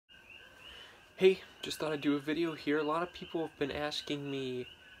Hey, just thought I'd do a video here. A lot of people have been asking me,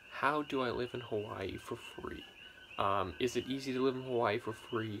 how do I live in Hawaii for free? Is it easy to live in Hawaii for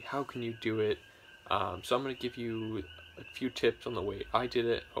free? How can you do it? So I'm going to give you a few tips on the way I did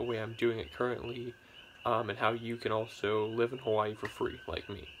it, a way I'm doing it currently, and how you can also live in Hawaii for free, like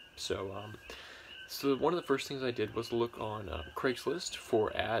me. So one of the first things I did was look on Craigslist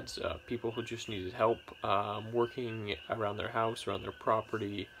for ads, people who just needed help working around their house, around their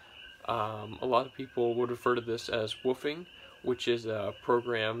property. A lot of people would refer to this as woofing, which is a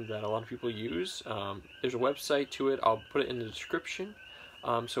program that a lot of people use. There's a website to it. I'll put it in the description.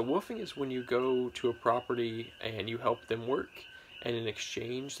 So woofing is when you go to a property and you help them work, and in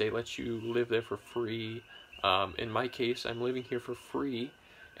exchange they let you live there for free. In my case, I'm living here for free,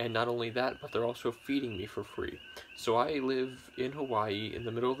 and not only that, but they're also feeding me for free. So I live in Hawaii in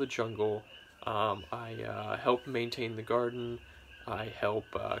the middle of the jungle. I help maintain the garden. I help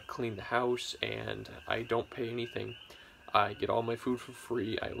clean the house, and I don't pay anything. I get all my food for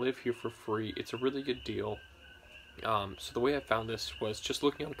free. I live here for free. It's a really good deal. So the way I found this was just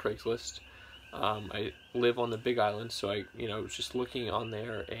looking on Craigslist. I live on the Big Island, so I, was just looking on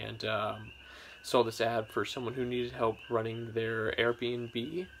there and saw this ad for someone who needed help running their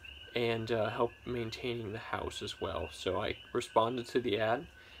Airbnb and help maintaining the house as well. So I responded to the ad,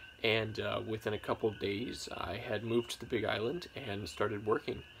 and within a couple of days I had moved to the Big Island and started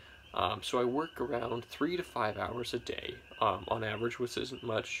working. So I work around 3 to 5 hours a day on average, which isn't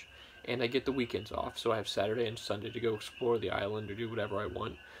much, and I get the weekends off, so I have Saturday and Sunday to go explore the island or do whatever I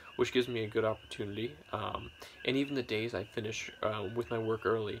want, which gives me a good opportunity. And even the days I finish with my work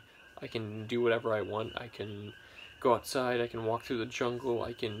early, I can do whatever I want. I can go outside, I can walk through the jungle,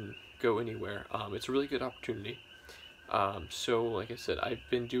 I can go anywhere. It's a really good opportunity. So like I said, I've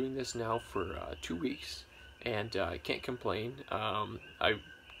been doing this now for 2 weeks, and I can't complain. I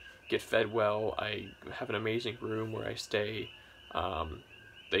get fed well. I have an amazing room where I stay.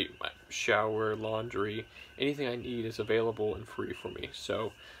 They shower, laundry, anything I need is available and free for me. So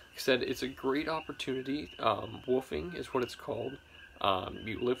like I said, it's a great opportunity. Woofing is what it's called.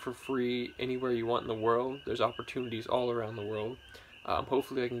 You live for free anywhere you want in the world. There's opportunities all around the world.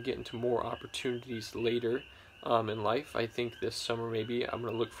 Hopefully I can get into more opportunities later in life. I think this summer maybe I'm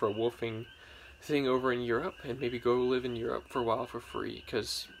going to look for a woofing thing over in Europe and maybe go live in Europe for a while for free.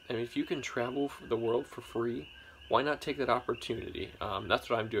 Because, I mean, if you can travel the world for free, why not take that opportunity? That's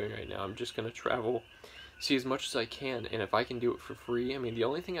what I'm doing right now. I'm just going to travel, see as much as I can, and if I can do it for free. I mean, the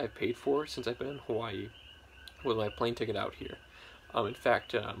only thing I've paid for since I've been in Hawaii was my plane ticket out here. In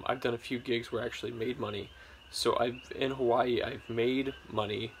fact, I've done a few gigs where I actually made money. So in Hawaii, I've made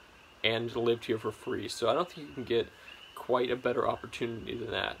money and lived here for free. So I don't think you can get quite a better opportunity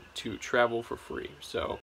than that to travel for free. So